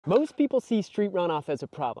Most people see street runoff as a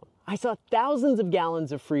problem. I saw thousands of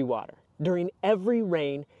gallons of free water. During every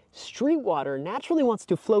rain, street water naturally wants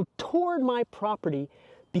to flow toward my property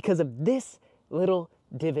because of this little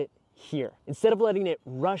divot here. Instead of letting it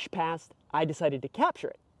rush past, I decided to capture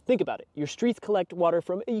it. Think about it. Your streets collect water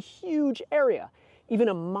from a huge area. Even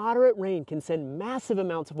a moderate rain can send massive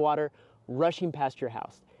amounts of water rushing past your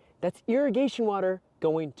house. That's irrigation water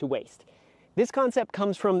going to waste. This concept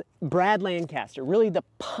comes from Brad Lancaster, really the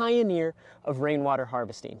pioneer of rainwater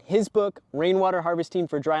harvesting. His book, Rainwater Harvesting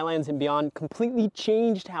for Drylands and Beyond, completely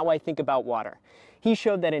changed how I think about water. He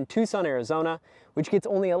showed that in Tucson, Arizona, which gets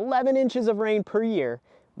only 11 inches of rain per year,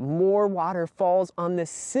 more water falls on the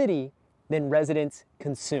city than residents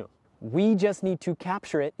consume. We just need to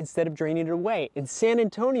capture it instead of draining it away. In San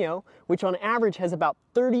Antonio, which on average has about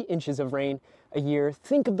 30 inches of rain a year,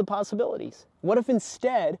 think of the possibilities. What if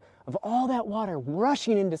instead of all that water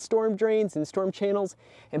rushing into storm drains and storm channels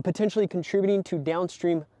and potentially contributing to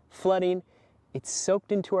downstream flooding, it's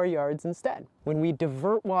soaked into our yards instead? When we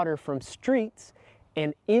divert water from streets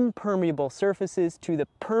and impermeable surfaces to the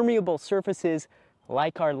permeable surfaces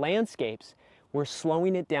like our landscapes, we're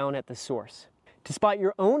slowing it down at the source. To spot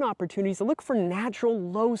your own opportunities, look for natural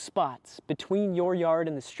low spots between your yard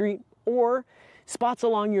and the street, or spots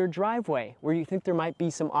along your driveway where you think there might be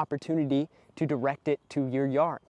some opportunity to direct it to your yard.